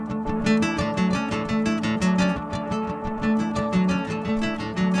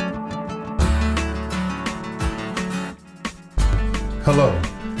Hello,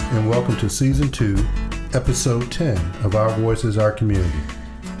 and welcome to Season 2, Episode 10 of Our Voices, Our Community.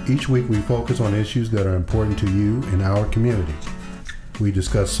 Each week we focus on issues that are important to you in our community. We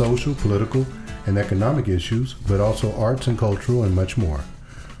discuss social, political, and economic issues, but also arts and cultural and much more.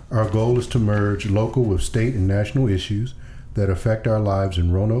 Our goal is to merge local with state and national issues that affect our lives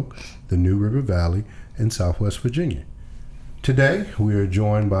in Roanoke, the New River Valley, and Southwest Virginia. Today, we are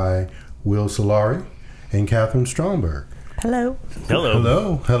joined by Will Solari and Catherine Stromberg. Hello.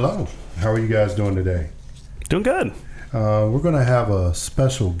 Hello. How are you guys doing today? Doing good. We're going to have a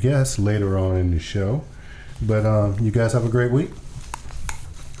special guest later on in the show, but you guys have a great week?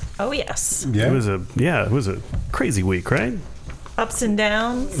 Oh, yes. Yeah. It was a crazy week, right? Ups and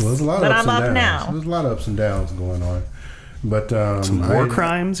downs. Well, there's a lot of but ups I'm and up downs. now. There's a lot of ups and downs going on. But some war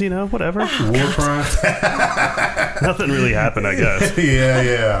crimes, whatever. War crimes? Nothing really happened, I guess.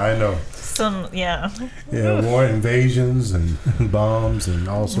 Yeah, I know. Yeah, war invasions and bombs and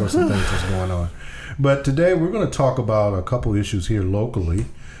all sorts of things that's going on. But today we're going to talk about a couple issues here locally.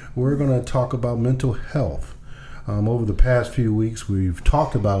 We're going to talk about mental health. Over the past few weeks, we've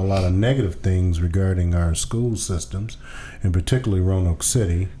talked about a lot of negative things regarding our school systems, and particularly Roanoke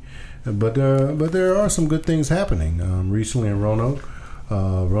City. But there are some good things happening. Recently in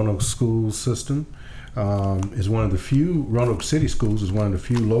Roanoke school system is one of the few, Roanoke City Schools is one of the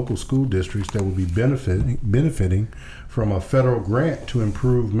few local school districts that will be benefiting from a federal grant to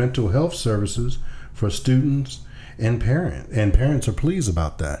improve mental health services for students and parents are pleased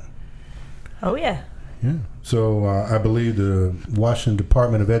about that. Oh, yeah. Yeah. So I believe the Washington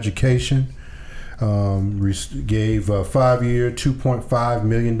Department of Education gave a 5-year, $2.5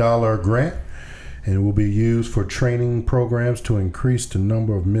 million grant, and it will be used for training programs to increase the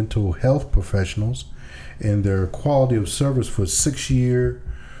number of mental health professionals and their quality of service for 6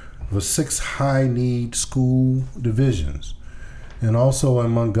 high-need school divisions. And also in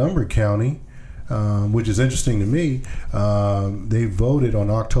Montgomery County, which is interesting to me, they voted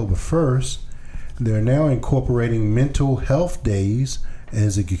on October 1st. They're now incorporating mental health days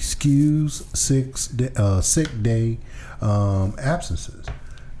as excuse sick day absences.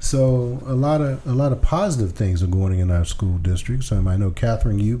 So a lot of positive things are going in our school districts. I know,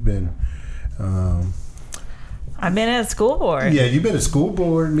 Catherine, you've been. I've been at a school board. Yeah, you've been at school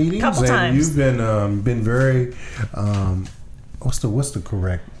board meetings. Couple times. You've been very. What's the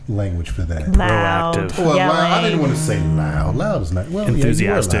correct language for that? Loud. Proactive. Well, yelling. I didn't want to say loud. Loud is not. Well,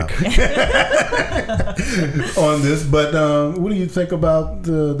 enthusiastic. Yeah, on this, but what do you think about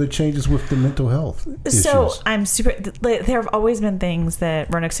the changes with the mental health issues? So I'm super. There have always been things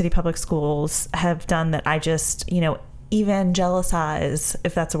that Roanoke City Public Schools have done that I just, evangelicize,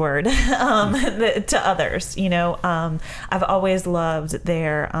 if that's a word, to others. I've always loved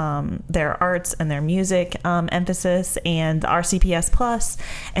their arts and their music emphasis, and the RCPS Plus,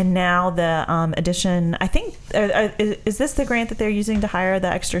 and now the addition. I think is this the grant that they're using to hire the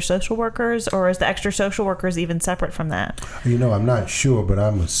extra social workers, or is the extra social workers even separate from that? I'm not sure, but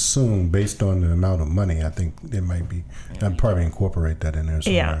I'm assuming based on the amount of money, I think it might be. I'd probably incorporate that in there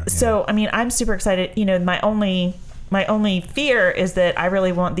somewhere. Yeah. So I'm super excited. My only fear is that I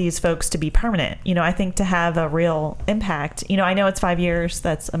really want these folks to be permanent. I think to have a real impact. I know it's 5 years.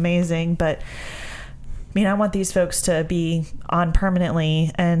 That's amazing. But, I want these folks to be on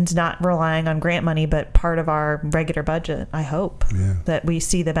permanently and not relying on grant money, but part of our regular budget, I hope, that we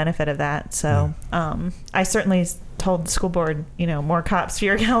see the benefit of that. So I certainly told the school board, more cops,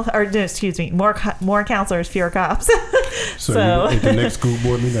 fewer more counselors, fewer cops. So at the next school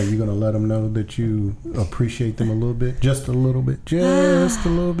board meeting, are you going to let them know that you appreciate them a little bit? Just a little bit? Just a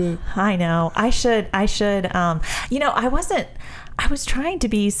little bit? I know. I should. I was trying to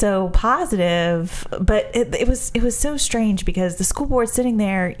be so positive, but it was so strange because the school board sitting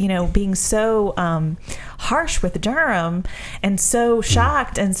there, being so harsh with Durham and so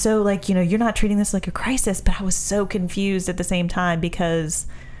shocked and so you're not treating this like a crisis, but I was so confused at the same time because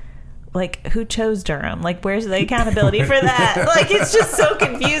who chose Durham? Where's the accountability for that? It's just so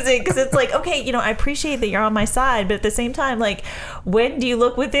confusing because it's okay, I appreciate that you're on my side, but at the same time, when do you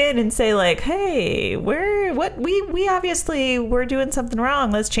look within and say hey, we obviously we're doing something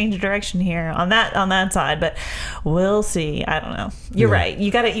wrong. Let's change the direction here on that side, but we'll see. I don't know. You're right.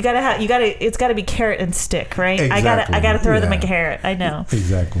 You gotta it's gotta be carrot and stick, right? Exactly. I gotta throw them a carrot. I know.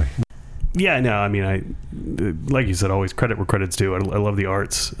 Exactly. Yeah, no, I like you said, always credit where credit's due. I love the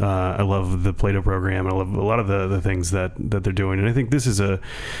arts. I love the Plato program. I love a lot of the things that they're doing. And I think this is a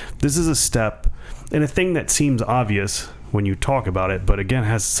step and a thing that seems obvious when you talk about it, but again,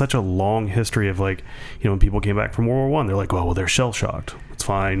 has such a long history of when people came back from World War I, they're well, they're shell shocked. It's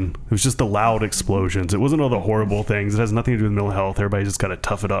fine. It was just the loud explosions. It wasn't all the horrible things. It has nothing to do with mental health. Everybody just got to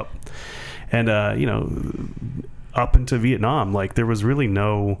tough it up. And, up into Vietnam, like there was really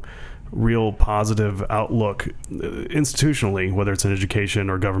no real positive outlook institutionally, whether it's in education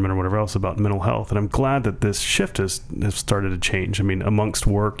or government or whatever else, about mental health. And I'm glad that this shift has started to change. I mean, amongst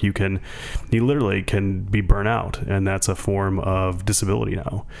work, you literally can be burnt out, and that's a form of disability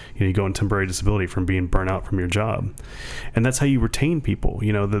now. You go on temporary disability from being burnt out from your job. And that's how you retain people.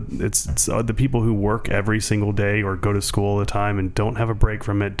 It's the people who work every single day or go to school all the time and don't have a break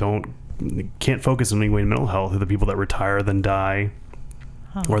from it, can't focus on any way in mental health, are the people that retire then die.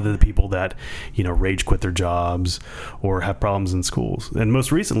 Or the people that, rage quit their jobs or have problems in schools. And most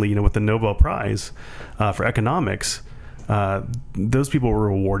recently, with the Nobel Prize for economics, those people were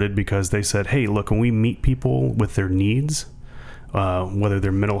rewarded because they said, hey, look, when we meet people with their needs, whether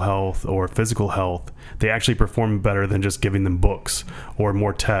they're mental health or physical health, they actually perform better than just giving them books or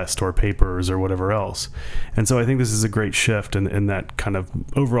more tests or papers or whatever else. And so I think this is a great shift in that kind of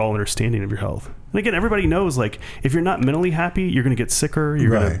overall understanding of your health. And again, everybody knows, like, if you're not mentally happy, you're going to get sicker.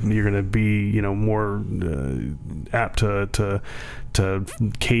 You're going to be, more apt to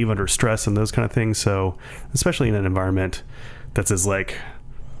cave under stress and those kind of things. So, especially in an environment that's as, like,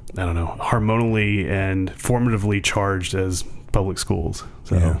 I don't know, hormonally and formatively charged as public schools.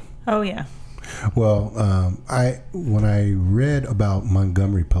 So. Yeah. Oh yeah. Well, when I read about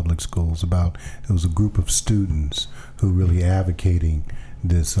Montgomery Public Schools, it was a group of students who really advocating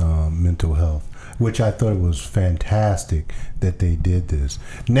this mental health, which I thought was fantastic that they did this.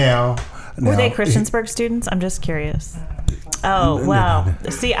 Now, were they Christiansburg students? I'm just curious. Oh, wow.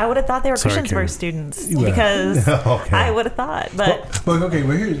 See, I would have thought they were Christiansburg students because I would have thought. But well,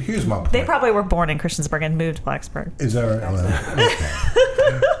 here's my point. They probably were born in Christiansburg and moved to Blacksburg. Is that right?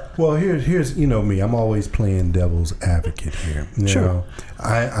 Okay. Well, here's me. I'm always playing devil's advocate here. Sure.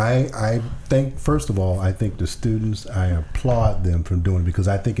 I think, first of all, I think the students, I applaud them for doing it because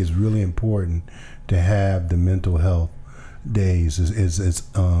I think it's really important to have the mental health days as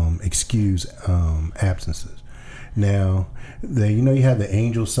excuse absences. Now, you have the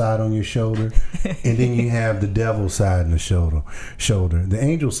angel side on your shoulder, and then you have the devil side on the shoulder. The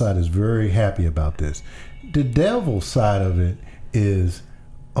angel side is very happy about this. The devil side of it is,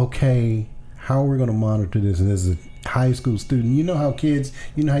 okay, how are we going to monitor this? And as a high school student, how kids,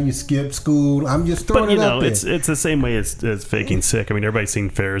 how you skip school. I'm just throwing it out there. It's the same way as faking sick. I mean, everybody's seen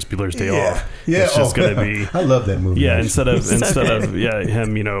Ferris Bueller's Day Off. Yeah, it's just going to be. I love that movie. Yeah, instead of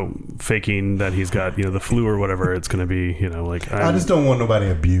him, faking that he's got the flu or whatever, it's going to be I just don't want nobody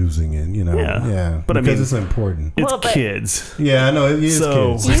abusing it. Yeah. But because it's important. It's kids. Yeah, I know it is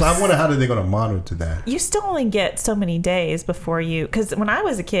kids. So I wonder how are they going to monitor that. You still only get so many days before because when I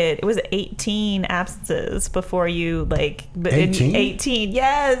was a kid, it was 18 absences before you 18.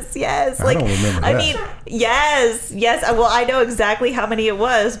 Yes. I don't remember that. I mean, yes. Well, I know exactly how many it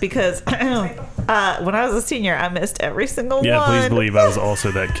was because when I was a senior, I missed every single one. Yeah, please believe I was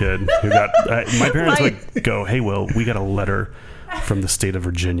also that kid who got. My parents would go, "Hey, Will, we got a letter from the state of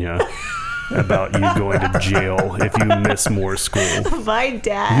Virginia about you going to jail if you miss more school." My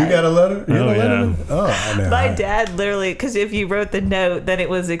dad. You got a letter? Yeah. Oh, man. My dad literally, because if you wrote the note, then it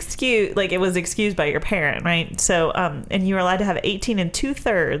was excused by your parent, right? So, and you were allowed to have 18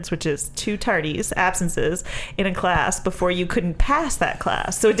 2/3, which is 2 tardies, absences in a class before you couldn't pass that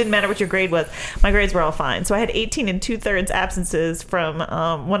class. So it didn't matter what your grade was. My grades were all fine. So I had 18 2/3 absences from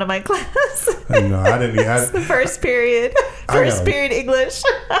one of my classes. No, I didn't. The first period English.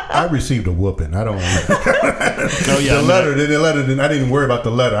 I received a whooping. I don't. Oh yeah, the letter. I didn't worry about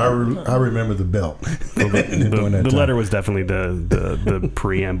the letter. I remember the belt. The letter was definitely the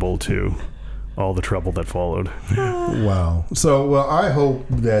preamble to all the trouble that followed. Wow. So, well, I hope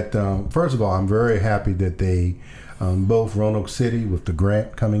that first of all, I'm very happy that they. Both Roanoke City with the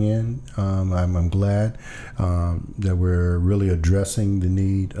grant coming in, I'm glad that we're really addressing the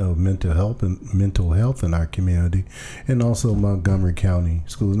need of mental health in our community, and also Montgomery County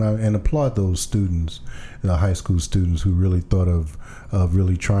schools. And applaud those students, the high school students who really thought of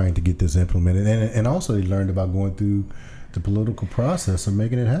really trying to get this implemented, and also they learned about going through the political process and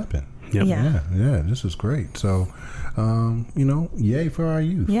making it happen. Yep. Yeah, this is great. So, yay for our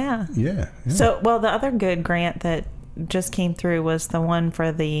youth. Yeah. So, well, the other good grant that just came through was the one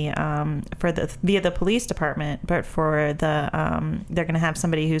for the via the police department, but for the they're going to have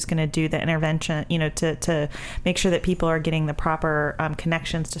somebody who's going to do the intervention, to make sure that people are getting the proper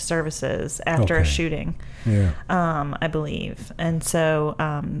connections to services after a shooting. Yeah. I believe, and so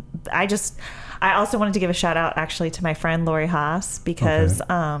I also wanted to give a shout out actually to my friend Lori Haas, because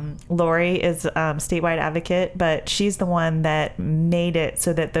Lori is statewide advocate, but she's the one that made it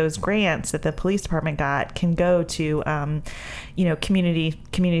so that those grants that the police department got can go to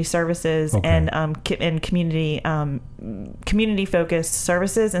community services and community focused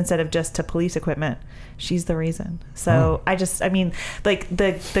services instead of just to police equipment. She's the reason. So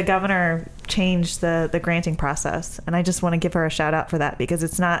the governor changed the granting process, and I just want to give her a shout out for that, because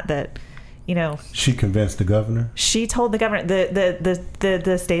it's not that, she convinced the governor. She told the governor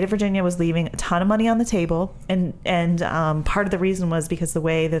the state of Virginia was leaving a ton of money on the table, and part of the reason was because the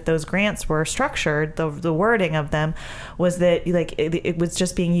way that those grants were structured, the wording of them was that it was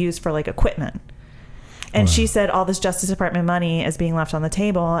just being used for equipment. And she said all this Justice Department money is being left on the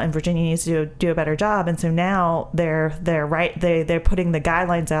table, and Virginia needs to do a better job. And so now they're putting the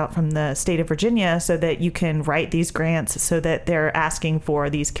guidelines out from the state of Virginia so that you can write these grants, so that they're asking for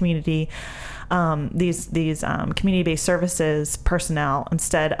these community community-based services personnel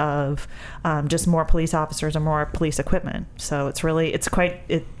instead of just more police officers or more police equipment. So it's quite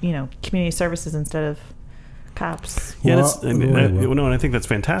community services instead of cops. Yeah, and I think that's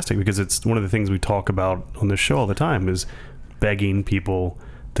fantastic, because it's one of the things we talk about on this show all the time is begging people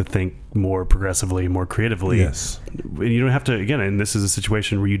to think more progressively, more creatively. Yes. You don't have to, again, and this is a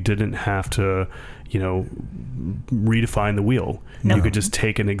situation where you didn't have to, redefine the wheel. No. You could just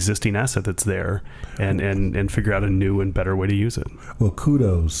take an existing asset that's there and figure out a new and better way to use it. Well,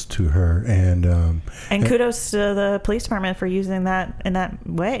 kudos to her, and kudos to the police department for using that in that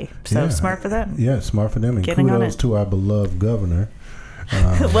way. So smart for them. Yeah, smart for them, and kudos to our beloved governor.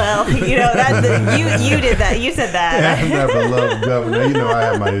 Well, you did that. You said that. Yeah, our beloved governor. I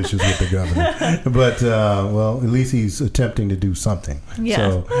have my issues with the governor, but at least he's attempting to do something. Yeah.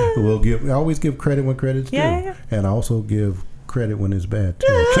 So I always give credit when credit's due, and I also give credit when it's bad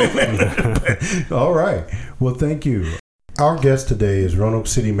too. All right. Well, thank you. Our guest today is Roanoke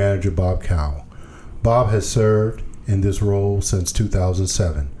City Manager Bob Cowell. Bob has served in this role since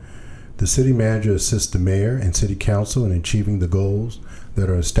 2007. The city manager assists the mayor and city council in achieving the goals that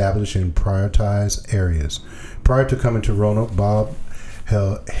are established in prioritized areas. Prior to coming to Roanoke, Bob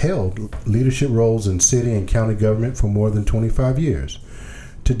held leadership roles in city and county government for more than 25 years.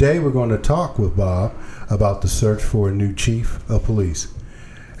 Today, we're going to talk with Bob about the search for a new chief of police.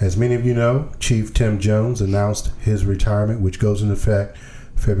 As many of you know, Chief Tim Jones announced his retirement, which goes into effect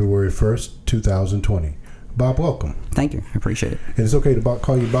February 1st, 2020. Bob, welcome. Thank you. I appreciate it. And it's okay to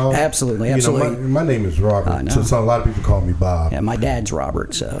call you Bob? Absolutely. My name is Robert, so a lot of people call me Bob. Yeah, my dad's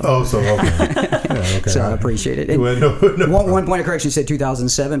Robert, so. Oh, so okay. So I appreciate it. One point of correction, you said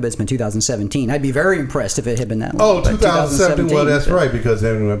 2007, but it's been 2017. I'd be very impressed if it had been that long. Oh, 2007. Well, that's right, because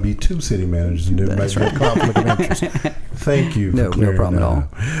then there would be two city managers, and there might be a conflict of interest. Thank you for clearing no problem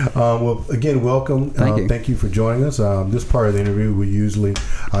at all. Well, again, welcome. Thank you for joining us. This part of the interview,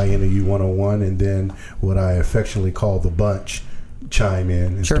 I interview one-on-one, and then what I affectionately call the bunch chime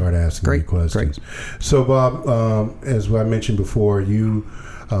in and start asking you questions. Great. So, Bob, as I mentioned before,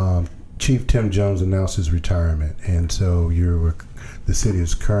 Chief Tim Jones announced his retirement, and so the city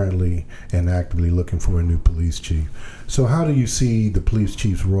is currently and actively looking for a new police chief. So how do you see the police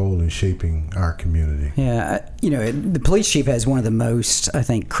chief's role in shaping our community? Yeah, the police chief has one of the most, I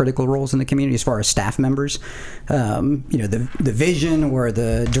think, critical roles in the community as far as staff members. The vision or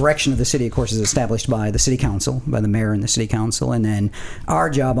the direction of the city, of course, is established by the city council, by the mayor and the city council. And then our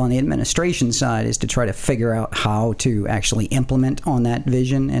job on the administration side is to try to figure out how to actually implement on that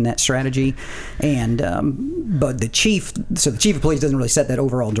vision and that strategy. And but the chief of police doesn't really set that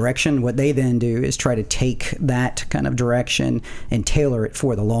overall direction. What they then do is try to take that kind of direction and tailor it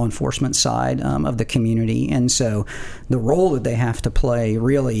for the law enforcement side of the community. And so the role that they have to play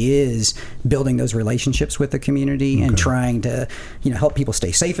really is building those relationships with the community and trying to help people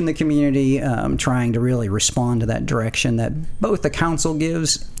stay safe in the community, trying to really respond to that direction that both the council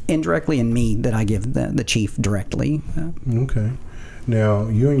gives indirectly and me that I give the chief directly. Okay. Now,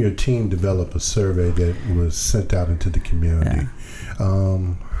 you and your team developed a survey that was sent out into the community.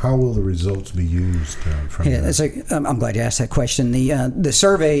 How will the results be used from that? I'm glad you asked that question. The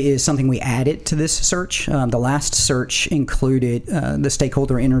survey is something we added to this search. The last search included the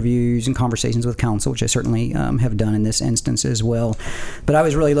stakeholder interviews and conversations with council, which I certainly have done in this instance as well. But I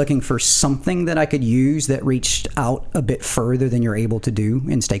was really looking for something that I could use that reached out a bit further than you're able to do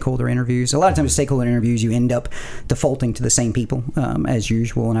in stakeholder interviews. A lot of times in stakeholder interviews, you end up defaulting to the same people as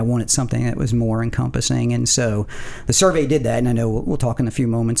usual, and I wanted something that was more encompassing. And so the survey did that, and I know we'll talk in a few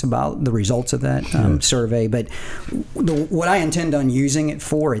moments comments about the results of that survey. But what I intend on using it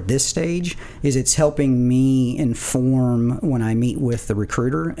for at this stage is it's helping me inform when I meet with the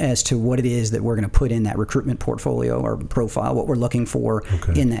recruiter as to what it is that we're going to put in that recruitment portfolio or profile, what we're looking for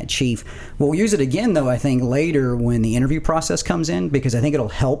in that chief. We'll use it again, though, I think later when the interview process comes in, because I think it'll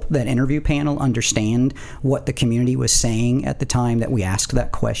help that interview panel understand what the community was saying at the time that we asked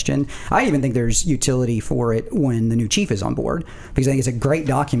that question. I even think there's utility for it when the new chief is on board, because I think it's a great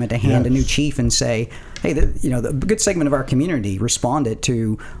document to hand a new chief and say, hey, the good segment of our community responded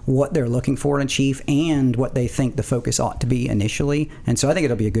to what they're looking for in a chief and what they think the focus ought to be initially. And so I think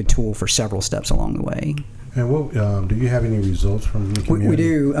it'll be a good tool for several steps along the way. And what do you have any results from the community? We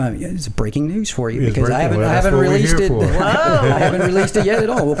do. It's breaking news for you because I haven't released it. I haven't released it yet at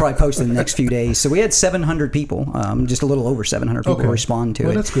all. We'll probably post it in the next few days. So we had 700 people, just a little over 700 people respond to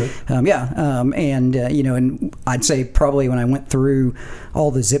it. That's good. And I'd say probably when I went through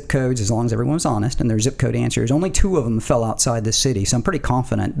all the zip codes, as long as everyone was honest and their zip code answers, only 2 of them fell outside the city. So I'm pretty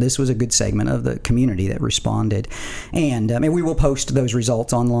confident this was a good segment of the community that responded. And we will post those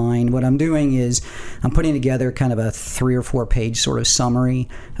results online. What I'm doing is I'm putting together kind of a 3 or 4 page sort of summary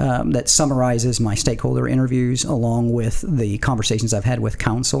that summarizes my stakeholder interviews along with the conversations I've had with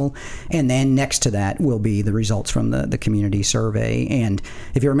council. And then next to that will be the results from the community survey. And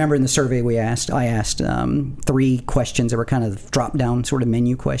if you remember in the survey I asked 3 questions that were kind of drop down sort of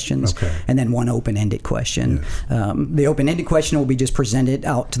menu questions, and then 1 open-ended question. Yes. The open-ended question will be just presented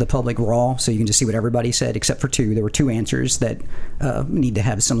out to the public raw, so you can just see what everybody said, except for 2. There were 2 answers that need to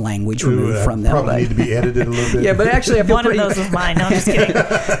have some language removed from them. Probably need to be edited a little bit. Yeah, but actually I feel one of those was mine. No, I'm just kidding.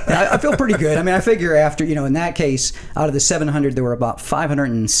 I feel pretty good. I mean, I figure after, in that case, out of the 700, there were about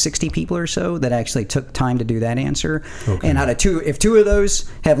 560 people or so that actually took time to do that answer. Okay. And out of 2, if 2 of those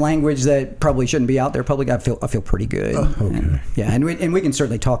have language that probably shouldn't be out there public, I feel pretty good. And we can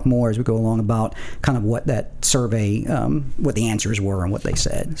certainly talk more as we go along about kind of what that survey, what the answers were and what they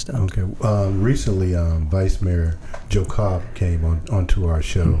said and stuff. Okay. Recently, Vice Mayor Joe Cobb came onto our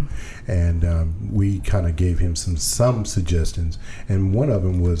show, and we kind of gave him some suggestions, and one of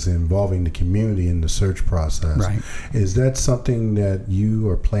them was involving the community in the search process. Right. Is that something that you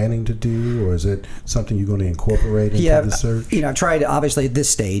are planning to do, or is it something you're going to incorporate into the search? I've tried, obviously at this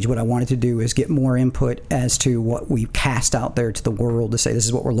stage, what I wanted to do is get more input as to what we cast out there to the world to say this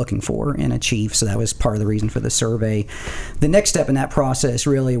is what we're looking for in a chief. So that was part of the reason for the survey. The next step in that process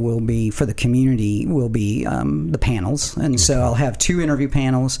really will be, for the community, will be the panels. And so I'll have 2 interview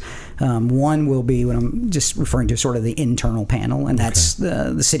panels. One will be what I'm just referring to, sort of the internal panel, and that's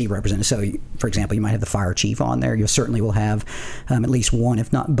the city representative. So, for example, you might have the fire chief on there. You certainly will have at least one,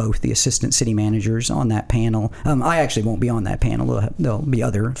 if not both, the assistant city managers on that panel. I actually won't be on that panel. There'll be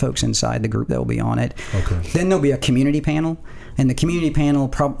other folks inside the group that will be on it. Okay. Then there'll be a community panel. And the community panel,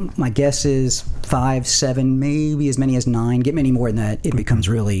 my guess is 5, 7, maybe as many as 9. Get many more than that, it becomes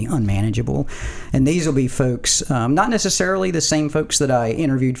really unmanageable. And these will be folks, not necessarily the same folks that I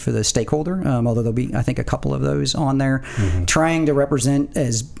interviewed for the stakeholder, although there'll be, I think, a couple of those on there, trying to represent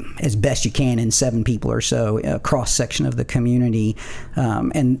as best you can in 7 people or so, a cross-section of the community.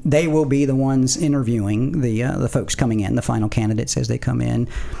 And they will be the ones interviewing the folks coming in, the final candidates as they come in.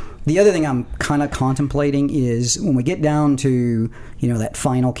 The other thing I'm kind of contemplating is when we get down to, that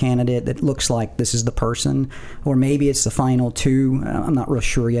final candidate that looks like this is the person, or maybe it's the final 2. I'm not real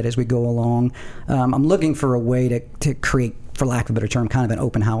sure yet as we go along. I'm looking for a way to create, for lack of a better term, kind of an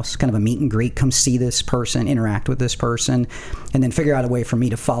open house, kind of a meet and greet. Come see this person, interact with this person, and then figure out a way for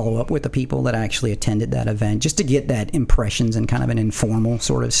me to follow up with the people that actually attended that event, just to get that impressions in kind of an informal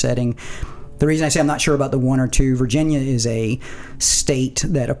sort of setting. The reason I say I'm not sure about the 1 or 2, Virginia is a state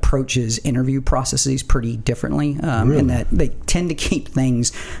that approaches interview processes pretty differently, in that they tend to keep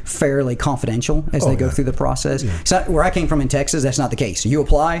things fairly confidential as they go through the process. Yeah. So where I came from in Texas, that's not the case. You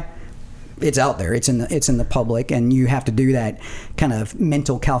apply, it's out there, it's in the public, and you have to do that kind of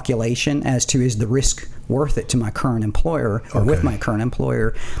mental calculation as to, is the risk worth it to my current employer or with my current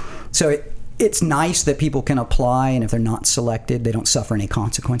employer. So it's nice that people can apply, and if they're not selected, they don't suffer any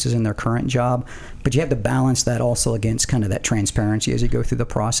consequences in their current job. But you have to balance that also against kind of that transparency as you go through the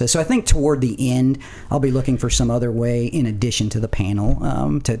process. So I think toward the end, I'll be looking for some other way in addition to the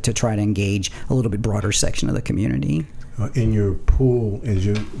panel to try to engage a little bit broader section of the community. In your pool, as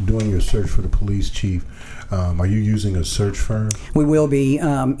you're doing your search for the police chief, Are you using a search firm? We will be.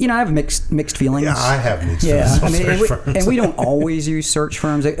 I have mixed feelings. Yeah, I have mixed Yeah, feelings on search firms. and we don't always use search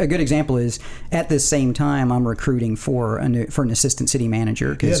firms. A good example is at this same time I'm recruiting for an assistant city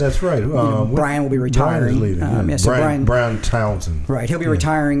manager. Yeah, that's right. Brian will be retiring. Brian is leaving. Brian Townsend. Right, he'll be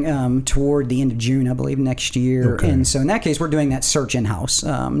retiring toward the end of June, I believe, next year. Okay. And so in that case, we're doing that search in-house,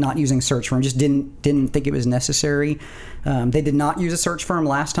 not using search firm. Just didn't think it was necessary. They did not use a search firm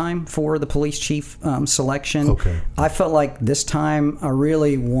last time for the police chief selection. Okay. I felt like this time I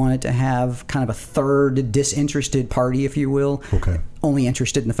really wanted to have kind of a third disinterested party, if you will. Okay. Only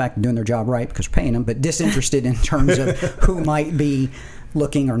interested in the fact of doing their job right because we're paying them, but disinterested in terms of who might be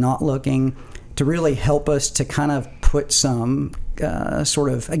looking or not looking, to really help us to kind of put some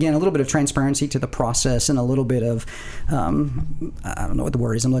sort of, again, a little bit of transparency to the process and a little bit of, I don't know what the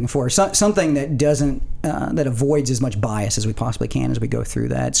word is I'm looking for, something that doesn't, that avoids as much bias as we possibly can as we go through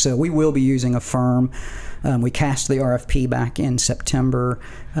that. So we will be using a firm. We cast the RFP back in September,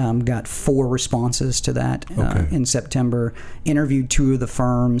 got 4 responses to that in September, interviewed 2 of the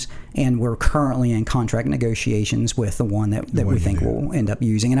firms, and we're currently in contract negotiations with the one that we think we'll end up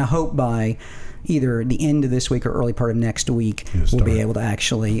using. And I hope by either the end of this week or early part of next week, we'll be able to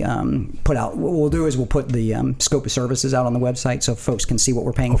actually put out, what we'll do is we'll put the scope of services out on the website so folks can see what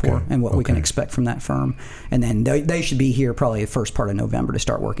we're paying for and what we can expect from that firm. And then they should be here probably the first part of November to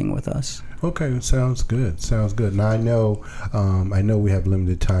start working with us. Okay, sounds good. And I know we have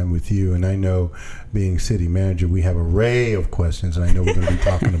limited time with you, and I know being city manager, we have an array of questions, and I know we're going to be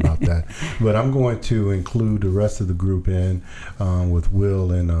talking about that. But I'm going to include the rest of the group in with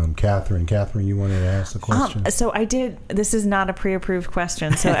Will and Catherine. Catherine, you wanted to ask the question? So I did. This is not a pre-approved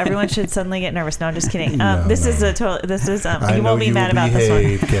question, so everyone should suddenly get nervous. No, I'm just kidding. This is a total. This is. You won't be mad about this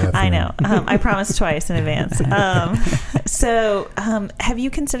one. Catherine. I know. I promised twice in advance. Have you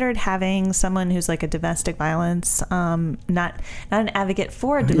considered having someone who's like a domestic violence, not an advocate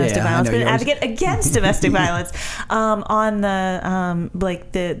for domestic violence, but an advocate against domestic violence, on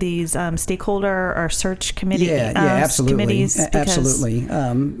the these stakeholder or search committee? Absolutely, committees? Absolutely.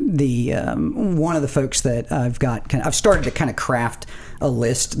 One of the folks that I've started to kind of craft a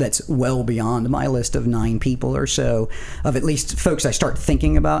list that's well beyond my list of 9 people or so, of at least folks I start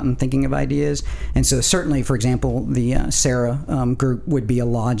thinking about and thinking of ideas. And so certainly, for example, the Sarah group would be a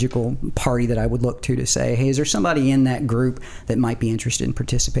logical party that I would look to say, hey, is there somebody in that group that might be interested in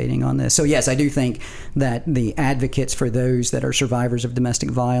participating on this? So yes, I do think that the advocates for those that are survivors of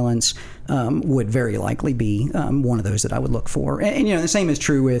domestic violence would very likely be one of those that I would look for. And the same is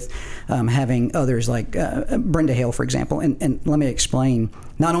true with having others like Brenda Hale, for example. And let me explain.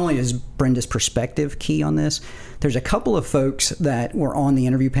 Not only is Brenda's perspective key on this, there's a couple of folks that were on the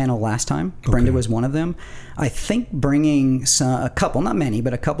interview panel last time. Brenda was one of them. I think bringing a couple, not many,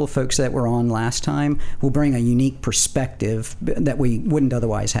 but a couple of folks that were on last time will bring a unique perspective that we wouldn't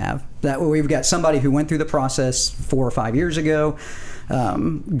otherwise have. That we've got somebody who went through the process 4 or 5 years ago,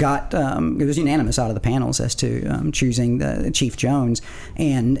 it was unanimous out of the panels as to choosing Chief Jones,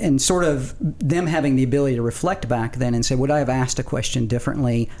 and sort of them having the ability to reflect back then and say, would I have asked a question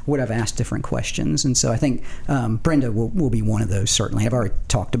differently? Would I have asked different questions? And so I think Brenda will be one of those, certainly. I've already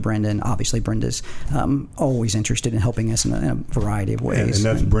talked to Brenda, and obviously Brenda's always interested in helping us in a variety of ways. And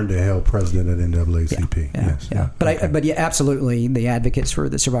that's Brenda Hale, president at NAACP. Yeah. But absolutely, the advocates for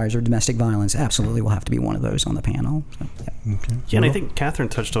the survivors of domestic violence absolutely will have to be one of those on the panel. So, Okay. Yeah, and I think Catherine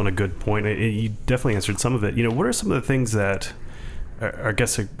touched on a good point. You definitely answered some of it. What are some of the things that are, I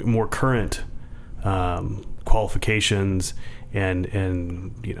guess, are more current qualifications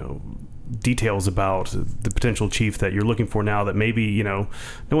and details about the potential chief that you're looking for now that maybe no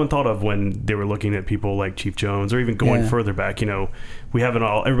one thought of when they were looking at people like Chief Jones, or even going further back? We haven't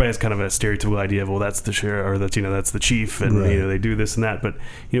all, everybody has kind of a stereotypical idea of, well, that's the sheriff, or that's that's the chief, and they do this and that. But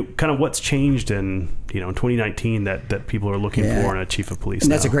kind of what's changed in in 2019 that people are looking for in a chief of police.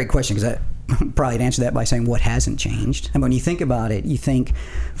 And that's a great question, because I probably answer that by saying what hasn't changed. And when you think about it, you think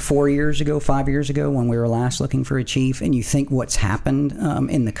 4 years ago, 5 years ago, when we were last looking for a chief, and you think what's happened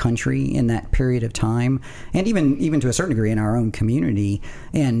in the country in that period of time, and even to a certain degree in our own community,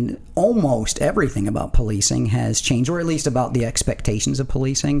 and almost everything about policing has changed, or at least about the expectations of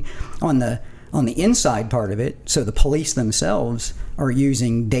policing. On the inside part of it, so the police themselves are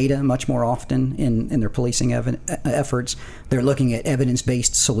using data much more often in their policing efforts. They're looking at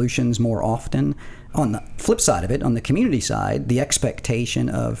evidence-based solutions more often. On the flip side of it, on the community side, the expectation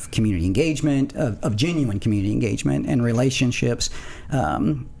of community engagement, of genuine community engagement and relationships,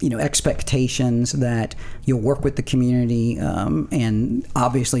 expectations that you'll work with the community, and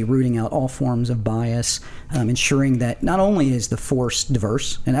obviously rooting out all forms of bias, ensuring that not only is the force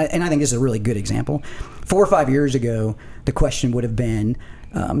diverse, and I think this is a really good example. 4 or 5 years ago, the question would have been,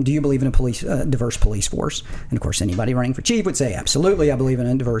 do you believe in a diverse police force? And of course, anybody running for chief would say, absolutely, I believe in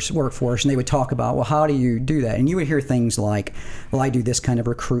a diverse workforce. And they would talk about, well, how do you do that? And you would hear things like, well, I do this kind of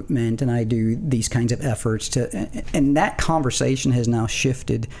recruitment and I do these kinds of efforts and that conversation has now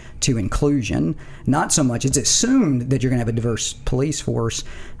shifted to inclusion. Not so much, it's assumed that you're going to have a diverse police force,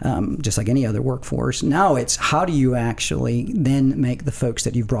 just like any other workforce. Now it's how do you actually then make the folks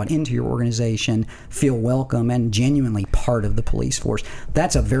that you've brought into your organization feel welcome and genuinely part of the police force?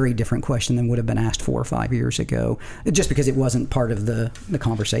 That's a very different question than would have been asked 4 or 5 years ago, just because it wasn't part of the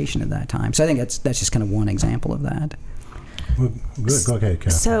conversation at that time. So I think that's just kind of one example of that. Well, good. Go ahead, Kathy.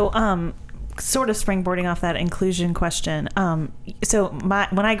 So, sort of springboarding off that inclusion question. So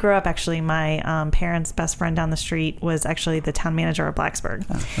when I grew up, actually, my parents' best friend down the street was actually the town manager of Blacksburg.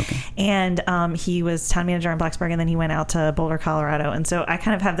 Oh, okay. And he was town manager in Blacksburg, and then he went out to Boulder, Colorado. And so I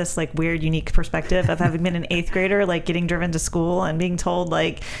kind of have this like weird, unique perspective of having been an 8th grader, like getting driven to school and being told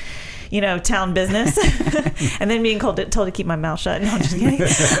like, town business, and then being told to keep my mouth shut. No, I'm just kidding.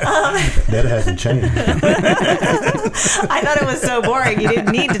 That hasn't changed. I thought it was so boring. You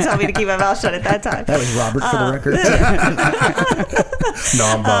didn't need to tell me to keep my mouth shut at that time. That was Robert for the record. No,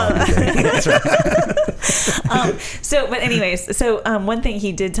 I'm Bob today. That's right. But anyways, one thing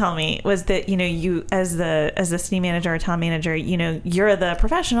he did tell me was that, you as the city manager or town manager, you're the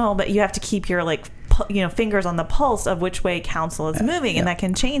professional, but you have to keep your fingers on the pulse of which way council is moving, and that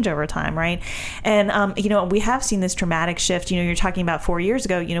can change over time, right? And we have seen this dramatic shift. You're talking about 4 years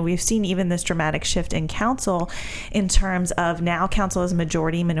ago. We've seen even this dramatic shift in council in terms of now council is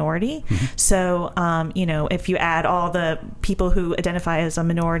majority minority. Mm-hmm. So if you add all the people who identify as a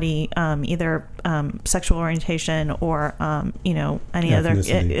minority, either sexual orientation or any other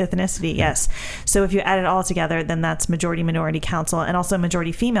ethnicity, yes. So if you add it all together, then that's majority minority council and also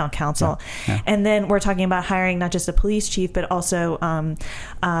majority female council. Yeah. And then we're talking about hiring not just a police chief, but also, an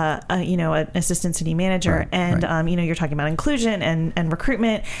assistant city manager. Right, and, you're talking about inclusion and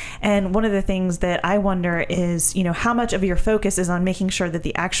recruitment. And one of the things that I wonder is, how much of your focus is on making sure that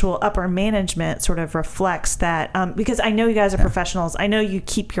the actual upper management sort of reflects that, because I know you guys are professionals. I know you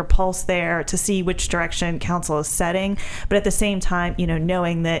keep your pulse there to see which direction council is setting. But at the same time,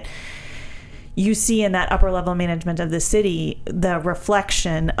 knowing that you see in that upper level management of the city the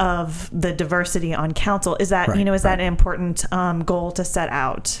reflection of the diversity on council. Is that that an important goal to set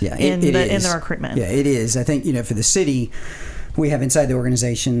out in the recruitment? Yeah, it is. I think for the city, we have inside the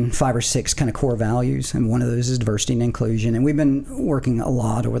organization 5 or 6 kind of core values, and one of those is diversity and inclusion. And we've been working a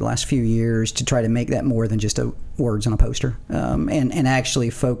lot over the last few years to try to make that more than just words on a poster, and actually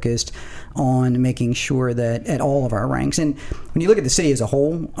focused on making sure that at all of our ranks. And when you look at the city as a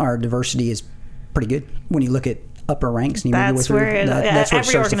whole, our diversity is pretty good. When you look at upper ranks, and that's where it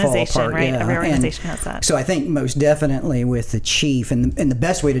starts to fall apart. Right? Yeah. Every organization has that. So I think most definitely with the chief, and the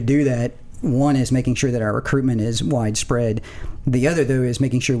best way to do that, one is making sure that our recruitment is widespread. The other, though, is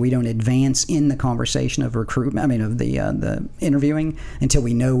making sure we don't advance in the conversation of recruitment. Of the interviewing until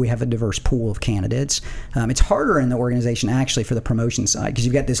we know we have a diverse pool of candidates. It's harder in the organization actually for the promotion side because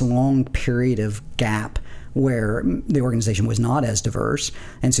you've got this long period of gap where the organization was not as diverse,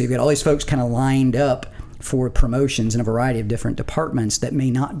 and so you've got all these folks kind of lined up for promotions in a variety of different departments that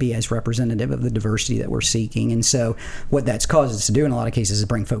may not be as representative of the diversity that we're seeking. And so what that's caused us to do in a lot of cases is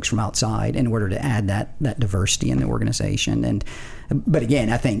bring folks from outside in order to add that diversity in the organization. But again,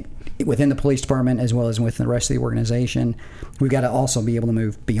 I think within the police department as well as within the rest of the organization, we've got to also be able to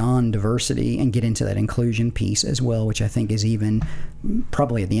move beyond diversity and get into that inclusion piece as well, which I think is even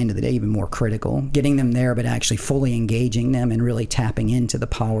probably at the end of the day even more critical. Getting them there, but actually fully engaging them and really tapping into the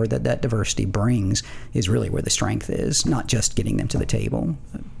power that diversity brings is really where the strength is, not just getting them to the table.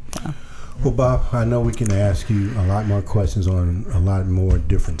 Well, Bob, I know we can ask you a lot more questions on a lot more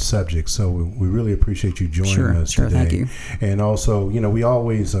different subjects, so we really appreciate you joining us today. Thank you. And also, we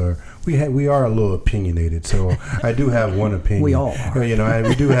always are. We are a little opinionated, so I do have one opinion. We all are.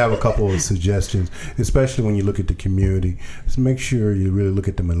 We do have a couple of suggestions, especially when you look at the community. Just make sure you really look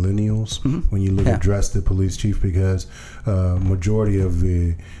at the millennials when you address the police chief, because majority of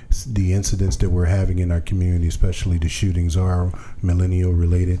the incidents that we're having in our community, especially the shootings, are millennial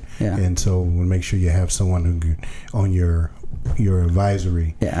related. Yeah. And so we'll make sure you have someone who on your your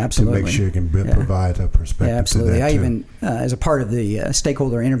advisory absolutely. to make sure you can provide a perspective. Yeah, absolutely. To that I too. even, as a part of the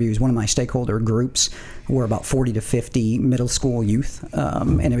stakeholder interviews, one of my stakeholder groups were about 40 to 50 middle school youth,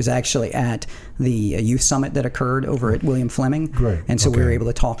 and it was actually at the youth summit that occurred over at William Fleming. Great. And so we Okay. were able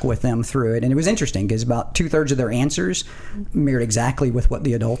to talk with them through it, and it was interesting because about 2/3 of their answers mirrored exactly with what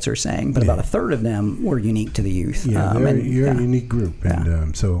the adults are saying, but about a third of them were unique to the youth. Yeah, you're a unique group,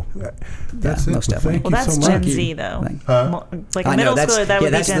 and so that's it. most definitely. Thank Well, you that's so Gen much. Z though. Huh? Like I know, middle that's- schooler, that yeah, would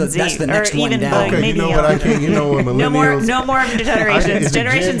be that's Gen the- Z, that's the next or one even down. like Okay, maybe you know what? I can't. You know what? no more Millennials. generations.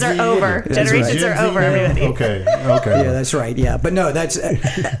 Generations are over. Generations are over. Everybody. Okay. Yeah, that's right. Yeah, but no, that's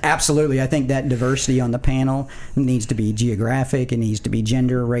absolutely. I think that diversity on the panel needs to be geographic. It needs to be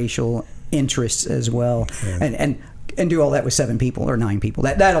gender, racial, interests as well, and do all that with 7 people or 9 people.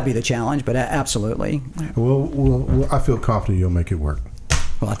 That'll be the challenge. But absolutely. Well, I feel confident you'll make it work.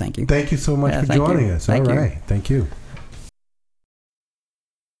 Well, thank you. Thank you so much for thank joining you. us. Thank All you. right. Thank you.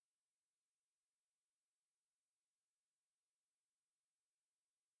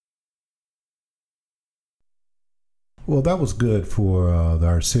 Well, that was good for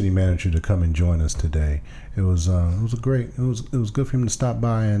our city manager to come and join us today. It was good for him to stop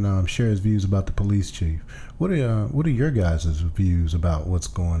by and share his views about the police chief. What are your guys' views about what's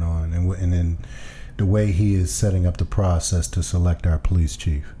going on and then the way he is setting up the process to select our police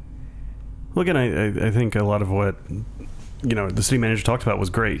chief? Well, again, I think a lot of what the city manager talked about was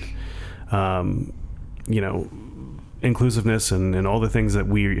great. Inclusiveness and all the things that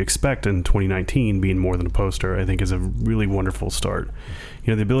we expect in 2019 being more than a poster, I think is a really wonderful start.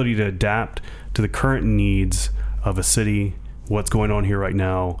 The ability to adapt to the current needs of a city, what's going on here right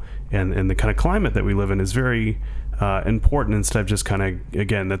now, and the kind of climate that we live in is very important, instead of just kind of,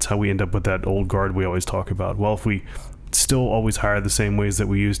 again, that's how we end up with that old guard we always talk about. Well, if we still always hire the same ways that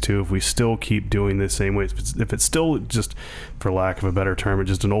we used to, if we still keep doing the same ways, if it's still just, for lack of a better term, it's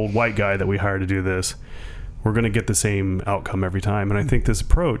just an old white guy that we hire to do this, we're going to get the same outcome every time. And I think this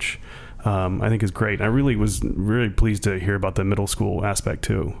approach, I think is great. And I really was pleased to hear about the middle school aspect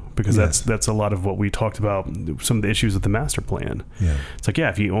too, because that's a lot of what we talked about, some of the issues with the master plan. Yeah. It's like,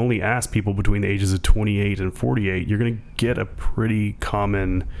 if you only ask people between the ages of 28 and 48, you're going to get a pretty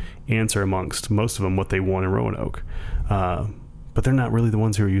common answer amongst most of them what they want in Roanoke. But they're not really the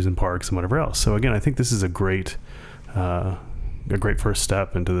ones who are using parks and whatever else. So again, I think this is a great first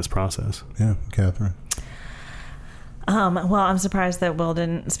step into this process. Yeah, Catherine. Well, I'm surprised that Will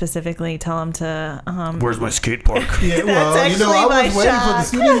didn't specifically tell him to. Where's my skate park? Yeah, well, I was waiting for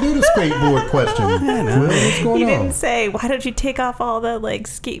this. You didn't do the skateboard question. Will, what's going He on? didn't say, why don't you take off all the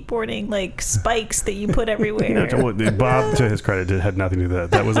skateboarding spikes that you put everywhere? Bob, to his credit, had nothing to do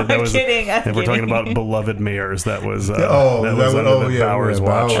with that. That was kidding. If we're talking about beloved mayors, that was under Bowers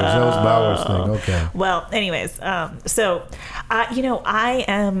watch. That was Bowers thing. Okay. Well, anyways, I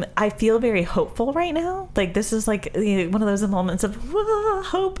feel very hopeful right now. Like, this is like one of those moments of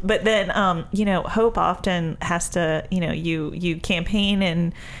hope. But then, hope often has to, you campaign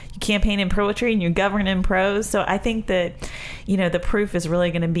in poetry and you govern in prose. So I think that, the proof is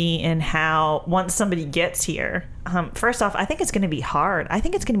really going to be in how, once somebody gets here, first off, I think it's going to be hard. I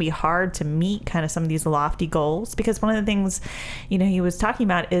think it's going to be hard to meet kind of some of these lofty goals, because one of the things, he was talking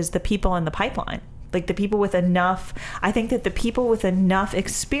about is the people in the pipeline. Like the people with enough, I think that the people with enough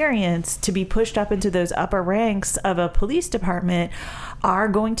experience to be pushed up into those upper ranks of a police department are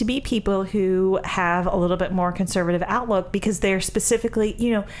going to be people who have a little bit more conservative outlook, because they're specifically,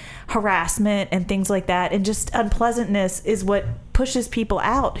 harassment and things like that, and just unpleasantness is what pushes people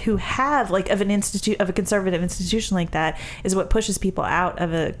out who have of a conservative institution like that, is what pushes people out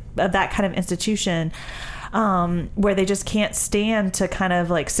of that kind of institution. Where they just can't stand to kind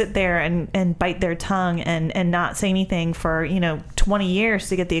of sit there and bite their tongue and not say anything for 20 years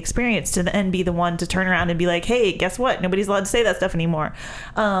to get the experience, to then be the one to turn around and be like, hey, guess what, nobody's allowed to say that stuff anymore.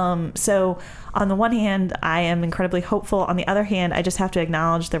 So on the one hand, I am incredibly hopeful. On the other hand, I just have to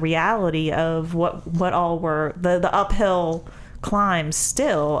acknowledge the reality of what all were the uphill climbs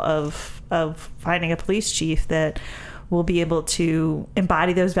still of finding a police chief that will be able to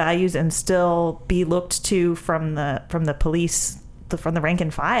embody those values and still be looked to from the police, from the rank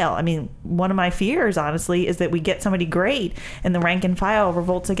and file. I mean, one of my fears, honestly, is that we get somebody great and the rank and file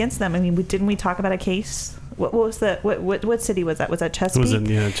revolts against them. I mean, didn't we talk about a case What was that? What city was that? Was that Chesapeake? It was in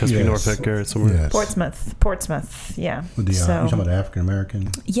Chesapeake, Yes. Norfolk, or somewhere. Yes. Portsmouth. Yeah. With the, you talking about the African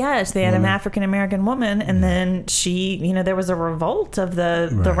American? Yes, they had woman? an African American woman, and then she, there was a revolt of the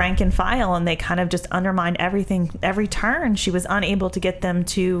Right. rank and file, and they kind of just undermined everything, every turn. She was unable to get them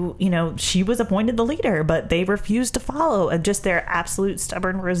to, she was appointed the leader, but they refused to follow, and just their absolute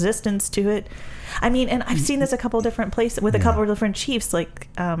stubborn resistance to it. I mean, and I've seen this a couple of different places with a couple of different chiefs, like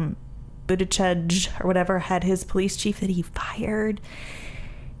Buttigieg or whatever had his police chief that he fired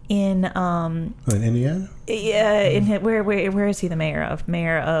in Indiana? Yeah, where is he the mayor of?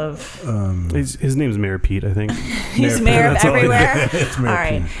 His name's Mayor Pete, I think. He's mayor of That's all I know. everywhere. It's Mayor All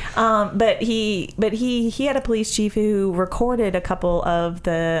right, Pete. but he had a police chief who recorded a couple of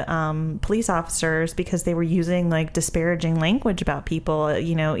the police officers because they were using like disparaging language about people,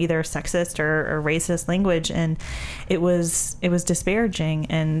 either sexist or racist language, and it was disparaging.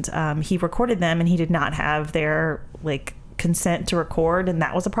 And he recorded them, and he did not have their consent to record, and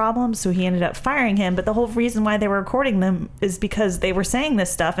that was a problem, so he ended up firing him. But the whole reason why they were recording them is because they were saying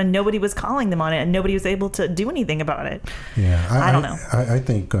this stuff and nobody was calling them on it, and nobody was able to do anything about it. I don't know. I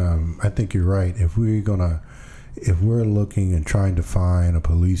think you're right. If we're looking and trying to find a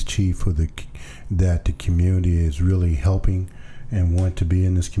police chief that the community is really helping and want to be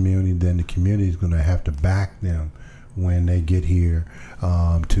in this community, then the community is going to have to back them when they get here,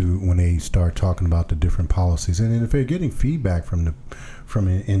 when they start talking about the different policies, and if they're getting feedback from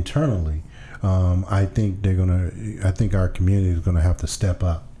internally, I think our community is going to have to step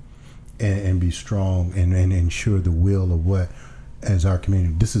up and be strong and ensure the will of what, as our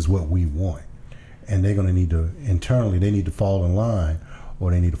community, this is what we want, and they're going to need to internally, they need to fall in line, or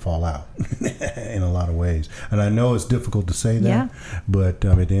they need to fall out in a lot of ways. And I know it's difficult to say that, but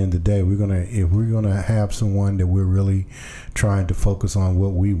at the end of the day, if we're gonna have someone that we're really trying to focus on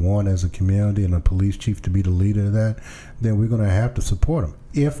what we want as a community, and a police chief to be the leader of that, then we're gonna have to support them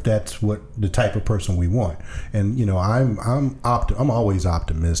if that's what the type of person we want. And I'm always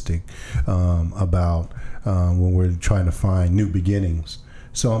optimistic about when we're trying to find new beginnings.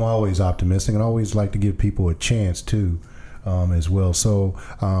 So I'm always optimistic, and I always like to give people a chance too. As well. So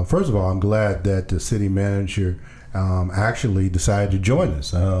first of all, I'm glad that the city manager actually decided to join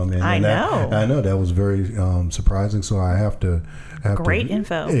us. I know that was very surprising. So I have to great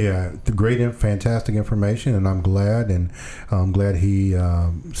info. Yeah, fantastic information, and I'm glad he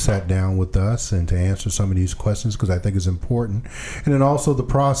sat down with us and to answer some of these questions, because I think it's important, and then also the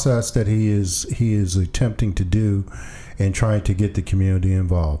process that he is attempting to do and trying to get the community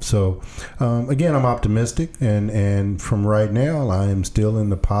involved. So again, I'm optimistic, and from right now, I am still in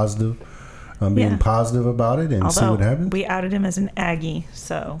the positive, being positive about it, and see what happens. We outed him as an Aggie,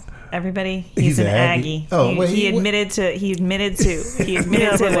 so everybody, he's an Aggie. Oh, he admitted to it.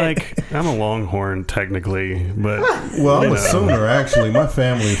 I'm a Longhorn technically, but well, I'm a Sooner actually. My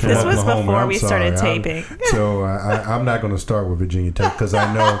family from This Oklahoma. was before I'm we sorry. started taping. So I'm not going to start with Virginia Tech, because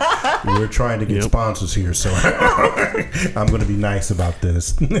I know we're trying to get sponsors here. So I'm going to be nice about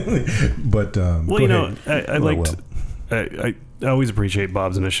this. But I always appreciate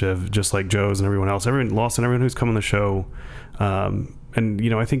Bob's initiative, just like Joe's and everyone else, Lawson, everyone who's come on the show. And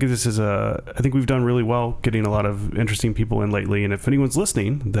I think I think we've done really well getting a lot of interesting people in lately. And if anyone's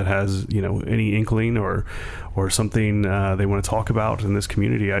listening that has any inkling or something they want to talk about in this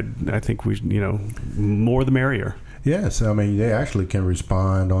community, I think we more the merrier. Yes, I mean, they actually can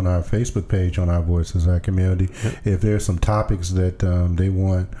respond on our Facebook page on our Voices of Our Community. Yep. If there's some topics that they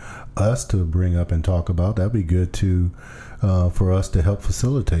want us to bring up and talk about, that'd be good for us to help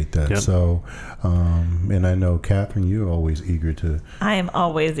facilitate that. Yep. So, and I know, Catherine, you're always eager to. I am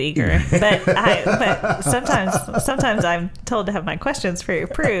always eager, but sometimes I'm told to have my questions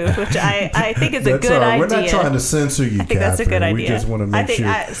pre-approved, which I think is a good idea. We're not trying to censor you, I think Catherine. That's a good idea. We just want to make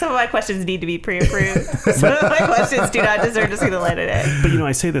sure. Some of my questions need to be pre-approved. Some of my questions do not deserve to see the light of day. But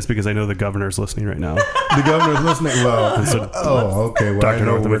I say this because I know the governor's listening right now. The governor's listening. Well, okay. Well, Dr. I know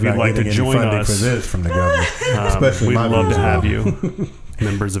Northam, we're if you'd not like to getting join any funding us for this from the governor, especially we'd my love to have music. you,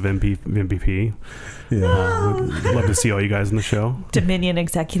 members of MPP. Yeah, we'd love to see all you guys in the show. Dominion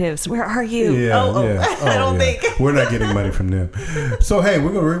executives, where are you? Yeah. I don't think we're not getting money from them. So hey,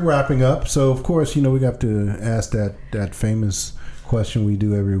 we're wrapping up. So of course, we got to ask that famous question we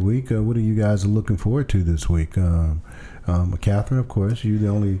do every week. What are you guys looking forward to this week? Catherine, of course, you're the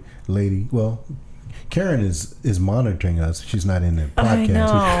only lady. Well, Karen is monitoring us. She's not in the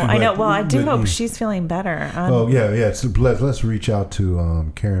podcast. I know. Well, I do hope she's feeling better. Yeah. So let's reach out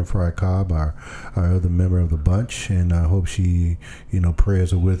to Karen Fry Cobb, our other member of the bunch, and I hope she,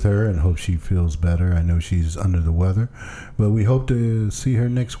 prayers are with her, and hope she feels better. I know she's under the weather, but we hope to see her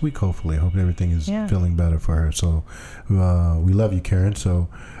next week. Hopefully, I hope everything is feeling better for her. So we love you, Karen. So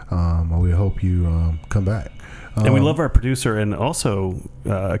we hope you come back. And we love our producer and also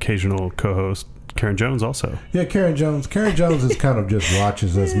occasional co-host, Karen Jones, also. Yeah, Karen Jones. Karen Jones is kind of just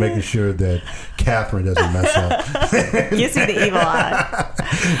watches us, making sure that Catherine doesn't mess up. Gives me the evil eye.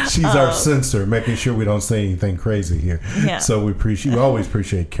 She's our censor, making sure we don't say anything crazy here. Yeah. So we always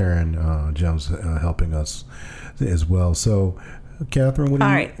appreciate Karen Jones helping us as well. So, Catherine, what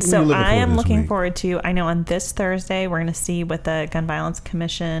are you looking for I am looking week? forward to, I know on this Thursday, we're going to see what the Gun Violence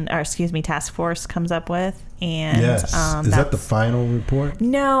Commission, task force comes up with. And yes. Is that the final report?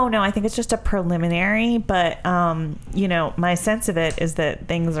 No, I think it's just a preliminary, but, my sense of it is that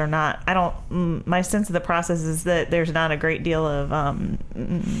things are not, my sense of the process is that there's not a great deal of,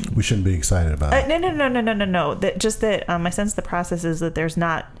 we shouldn't be excited about it. No. My sense of the process is that there's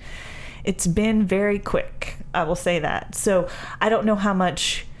not, it's been very quick. I will say that. So I don't know how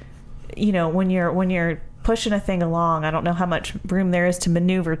much, when you're pushing a thing along, I don't know how much room there is to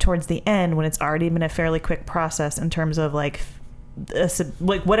maneuver towards the end when it's already been a fairly quick process in terms of like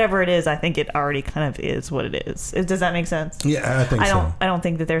whatever it is. I think it already kind of is what it is. Does that make sense? Yeah, I think so. I don't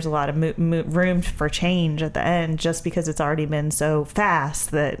think that there's a lot of room for change at the end just because it's already been so fast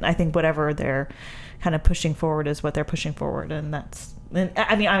that I think whatever they're kind of pushing forward is what they're pushing forward, and that's.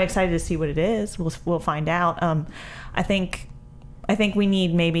 I'm excited to see what it is. We'll find out. I think we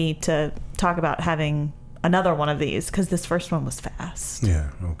need maybe to talk about having another one of these because this first one was fast. Yeah.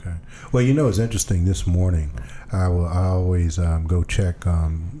 Okay. Well, it's interesting. This morning, I always go check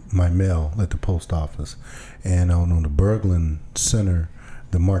my mail at the post office, and on the Berglund Center,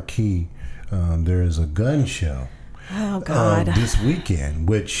 the marquee, there is a gun show. Oh God! This weekend,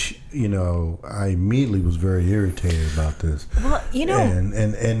 which I immediately was very irritated about this. Well,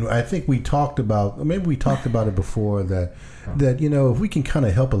 and I think we talked about it before that if we can kind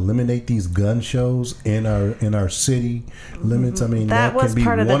of help eliminate these gun shows in our city limits, that was can be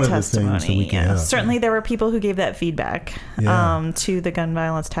part of one the of testimony. the things that we can help. Certainly, there were people who gave that feedback to the Gun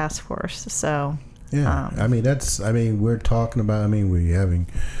Violence Task Force. So. Yeah, we're talking about. We're having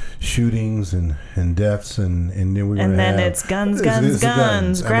shootings and deaths, and then we're going to have. It's guns.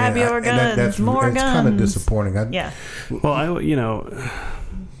 Grab your guns. More guns. It's kind of disappointing. Well,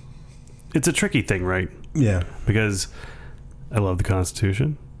 it's a tricky thing, right? Yeah. Because I love the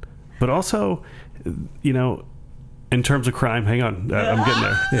Constitution, but also, in terms of crime, hang on, I'm getting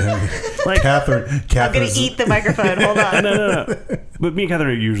there. Yeah, Catherine. I'm going to eat the microphone. Hold on. No. But me and Catherine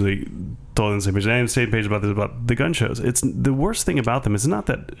are usually totally on the same page. I am on the same page about the gun shows. It's the worst thing about them is not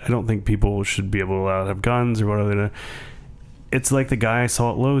that I don't think people should be able to have guns or whatever. It's like the guy I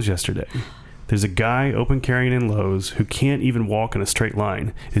saw at Lowe's yesterday. There's a guy open carrying in Lowe's who can't even walk in a straight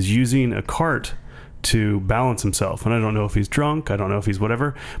line, is using a cart to balance himself. And I don't know if he's drunk, I don't know if he's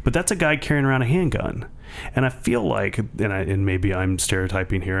whatever, but that's a guy carrying around a handgun. And I feel like, and maybe I'm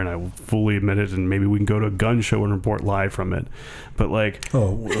stereotyping here and I will fully admit it, and maybe we can go to a gun show and report live from it. But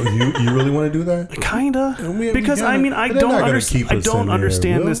you really want to do that? Kinda. Because I don't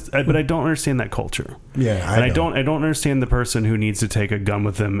understand this, but I don't understand that culture. Yeah, I don't understand the person who needs to take a gun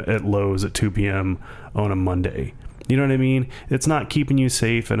with them at Lowe's at 2 p.m. on a Monday. You know what I mean? It's not keeping you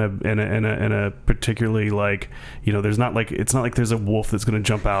safe in a particularly there's not it's not like there's a wolf that's going to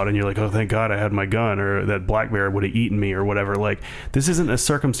jump out and you're like, oh, thank God I had my gun, or that black bear would have eaten me or whatever. Like, this isn't a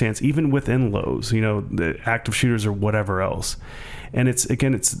circumstance even within Lowe's, the active shooters or whatever else. And it's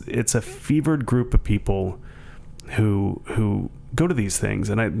a fevered group of people who go to these things,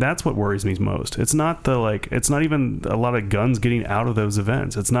 and that's what worries me most. It's not it's not even a lot of guns getting out of those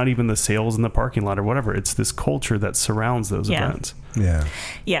events. It's not even the sales in the parking lot or whatever. It's this culture that surrounds those events.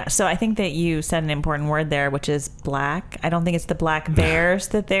 Yeah. So I think that you said an important word there, which is black. I don't think it's the black bears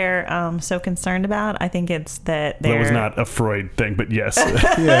that they're so concerned about. I think it's that they're... That was not a Freud thing, but yes.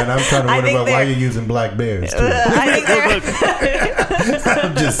 Yeah, and I'm trying to wonder about why you're using black bears, too. I think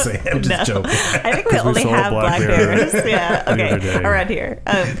I'm just saying. I'm just joking. I think we only have black bears. Yeah, okay, around here.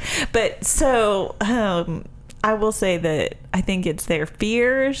 But so... I will say that I think it's their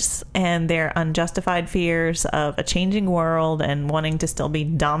fears and their unjustified fears of a changing world and wanting to still be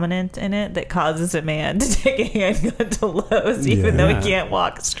dominant in it that causes a man to take a handgun to Lowe's even though he can't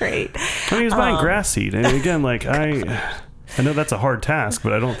walk straight. I mean, he was buying grass seed. And again, I know that's a hard task,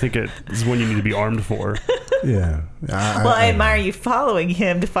 but I don't think it is one you need to be armed for. Yeah. I admire you following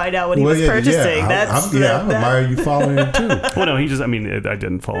him to find out what he was purchasing. I admire you following him too. Well, no, I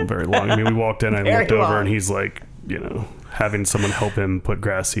didn't follow him very long. I mean, we walked in, I looked over, and he's like, having someone help him put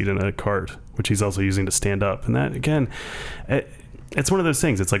grass seed in a cart, which he's also using to stand up. And that, again, it's one of those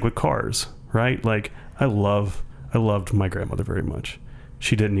things. It's like with cars, right? Like, I loved my grandmother very much.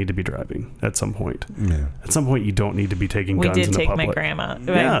 She didn't need to be driving at some point. Yeah. At some point, you don't need to be taking guns into public. We did take my grandma,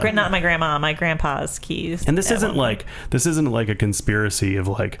 not my grandma, my grandpa's keys. And this isn't like a conspiracy of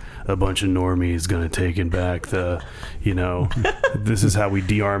like a bunch of normies going to take back the, this is how we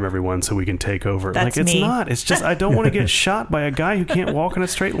de-arm everyone so we can take over. That's like, it's me. not. It's just I don't want to get shot by a guy who can't walk in a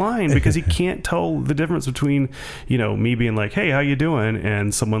straight line because he can't tell the difference between, me being like, hey, how you doing?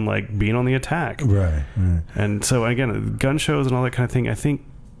 And someone like being on the attack. Right. And so again, gun shows and all that kind of thing, I think,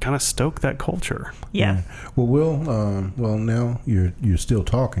 kind of stoke that culture. Yeah. Well, Will, now you're still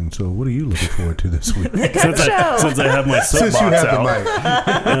talking. So, what are you looking forward to this week? Since I have my soapbox out.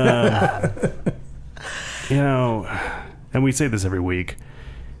 The mic. And we say this every week.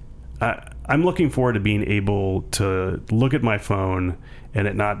 I'm looking forward to being able to look at my phone and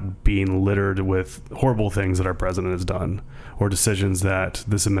it not being littered with horrible things that our president has done or decisions that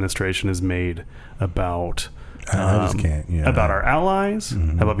this administration has made about. I just can't. Yeah. About our allies,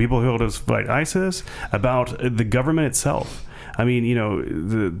 about people who help us fight ISIS, about the government itself. I mean,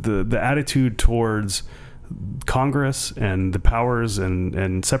 the attitude towards Congress and the powers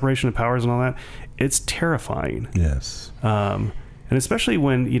and separation of powers and all that, it's terrifying. Yes. And especially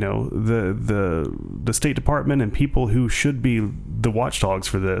when the State Department and people who should be the watchdogs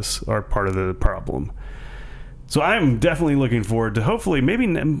for this are part of the problem. So I'm definitely looking forward to hopefully maybe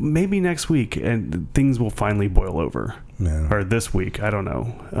next week and things will finally boil over. Yeah. Or this week, I don't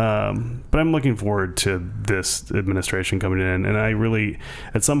know. But I'm looking forward to this administration coming in, and I really,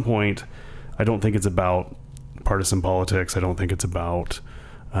 at some point, I don't think it's about partisan politics. I don't think it's about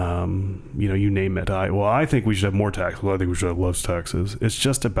you name it. I think we should have more taxes. Well, I think we should have less taxes. It's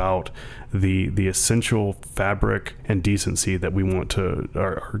just about the essential fabric and decency that we want to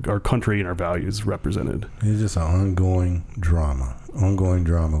our country and our values represented. It's just an ongoing drama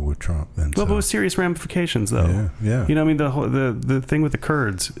with Trump. And but with serious ramifications, though. Yeah. The thing with the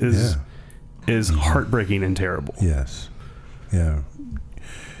Kurds is heartbreaking and terrible. Yes. Yeah.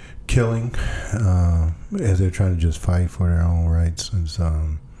 Killing as they're trying to just fight for their own rights.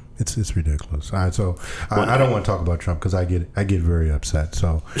 It's ridiculous. I don't want to talk about Trump because I get very upset.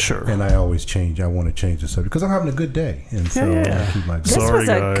 So sure, and I always change. I want to change the subject because I'm having a good day, and so I keep my. This was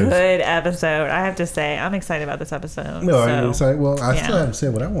a good episode. I have to say, I'm excited about this episode. No, I'm excited. Well, I still haven't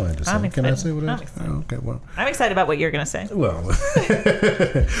said what I wanted to say. Can I say what I? Okay, well, I'm excited about what you're going to say. Well,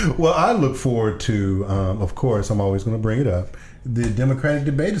 well, I look forward to. Of course, I'm always going to bring it up. The Democratic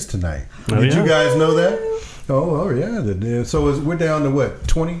debate is tonight. Did you guys know that? Oh yeah. So we're down to what,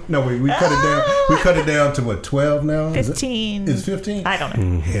 20? No, we cut it down. We cut it down to what, 12 now? 15. Is 15? I don't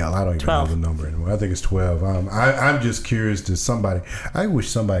know. Hell, I don't even 12. know the number anymore. I think it's 12. I'm just curious to somebody. I wish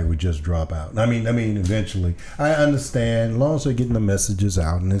somebody would just drop out. I mean, eventually. I understand, as long as they're getting the messages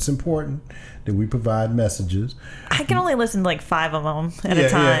out, and it's important that we provide messages. I can only listen to like 5 of them at a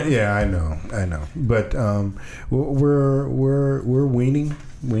time. Yeah, I know. But we're weaning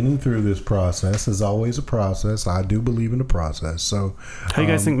through this process. There's always a process. I do believe in the process. So, how do you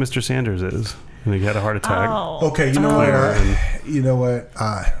guys think Mr. Sanders is? He had a heart attack. Oh. Okay, you know what?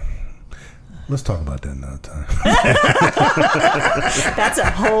 Let's talk about that another time. That's a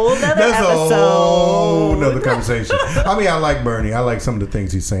whole nother episode. That's a whole nother conversation. I mean, I like Bernie. I like some of the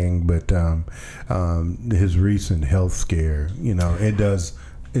things he's saying, but his recent health scare, it does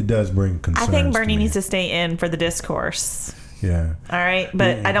bring concerns. I think Bernie needs to stay in for the discourse. Yeah. All right,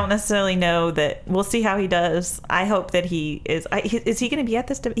 but I don't necessarily know that. We'll see how he does. I hope that he is. Is he going to be at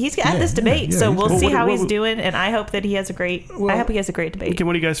this? He's at this debate, so we'll see how he's doing. And I hope that he has a great. I hope he has a great debate. Okay,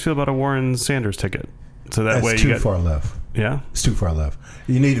 what do you guys feel about a Warren Sanders ticket? So that way, too far left. Yeah, it's too far left.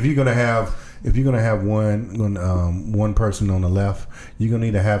 You need if you're going to have one person on the left, you're going to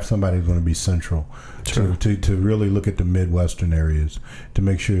need to have somebody who's going to be central to really look at the Midwestern areas to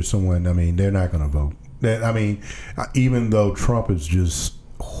make sure someone. I mean, they're not going to vote. Even though Trump is just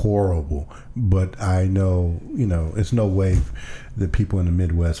horrible, but I know, it's no way that people in the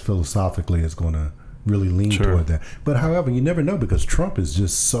Midwest philosophically is going to really lean toward that. But however, you never know because Trump is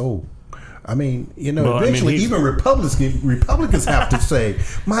just so I mean, Well, eventually he's- even Republicans have to say,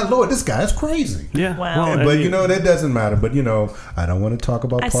 "My Lord, this guy's crazy." Yeah. Wow. But that doesn't matter. But I don't want to talk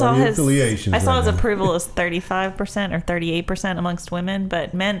about party affiliations. I saw his right now. approval is 35% or 38% amongst women,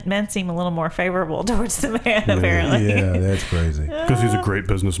 but men seem a little more favorable towards the man apparently. Yeah, that's crazy. Because he's a great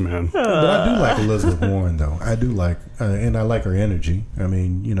businessman. But I do like Elizabeth Warren, though. I do like, and I like her energy. I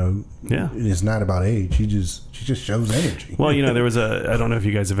mean, Yeah. it's not about age. She just shows energy. Well, there was I don't know if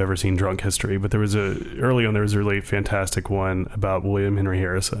you guys have ever seen Drunk History, but early on there was a really fantastic one about William Henry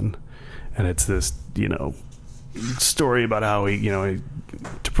Harrison. And it's this, story about how he,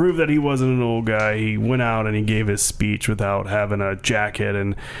 to prove that he wasn't an old guy, he went out and he gave his speech without having a jacket,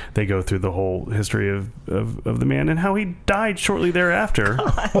 and they go through the whole history of the man and how he died shortly thereafter.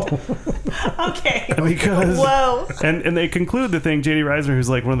 Okay. Because Whoa. and they conclude the thing. J.D. Reisner, who's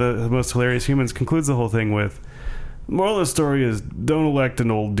like one of the most hilarious humans, concludes the whole thing with, moral of the story is don't elect an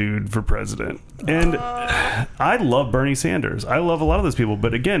old dude for president. And I love Bernie Sanders. I love a lot of those people.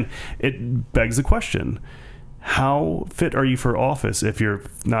 But again, it begs the question, how fit are you for office if you're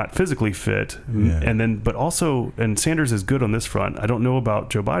not physically fit? Yeah. And Sanders is good on this front. I don't know about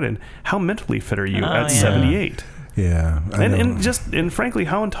Joe Biden. How mentally fit are you at yeah. 78? Yeah, And frankly,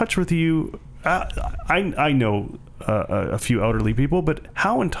 how in touch with you? I know a few elderly people, but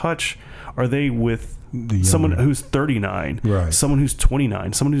how in touch are they with someone who's 39, right? Someone who's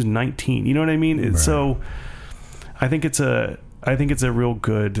 29, someone who's 19? You know what I mean? Right. So, I think it's a real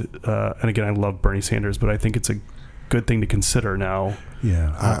good. And again, I love Bernie Sanders, but I think it's a good thing to consider now.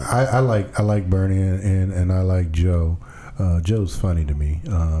 Yeah, I like Bernie and I like Joe. Joe's funny to me,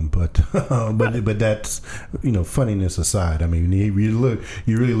 but that's funniness aside. I mean,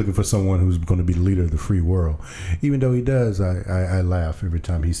 you're really looking for someone who's going to be the leader of the free world. Even though he does, I laugh every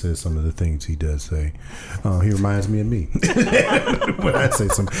time he says some of the things he does say. He reminds me of me when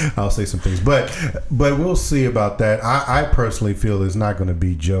I'll say some things, but we'll see about that. I personally feel it's not going to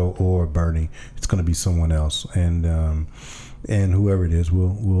be Joe or Bernie. It's going to be someone else, and whoever it is,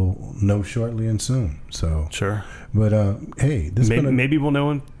 we'll know shortly and soon. So Sure. But hey, maybe we'll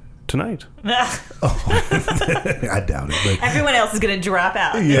know tonight. I doubt it. But Everyone else is going to drop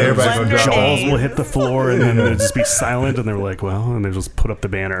out. Yeah, everybody's gonna drop Jaws off. will hit the floor and then it'll just be silent, and they're like, well, and they just put up the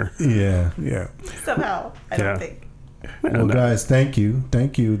banner. yeah. Somehow. I Yeah. don't think. Well, guys, thank you.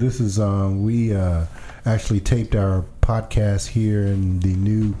 This is we actually taped our podcast here in the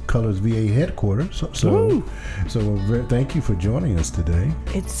new Colors VA headquarters. So thank you for joining us today.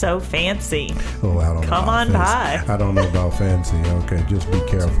 It's so fancy. Oh, I don't know. Come on by. I don't know about fancy. Okay, just be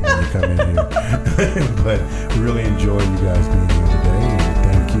careful when you come in here. But really enjoy you guys being here today.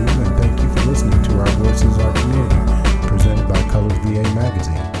 And thank you for listening to Our Voices, Our Community, presented by Colors VA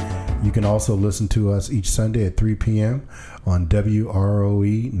Magazine. You can also listen to us each Sunday at 3 p.m. on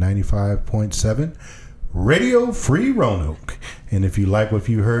WROE 95.7 Radio Free Roanoke. And if you like what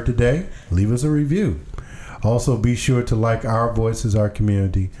you heard today, leave us a review. Also, be sure to like Our Voices, Our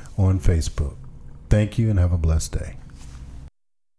Community on Facebook. Thank you and have a blessed day.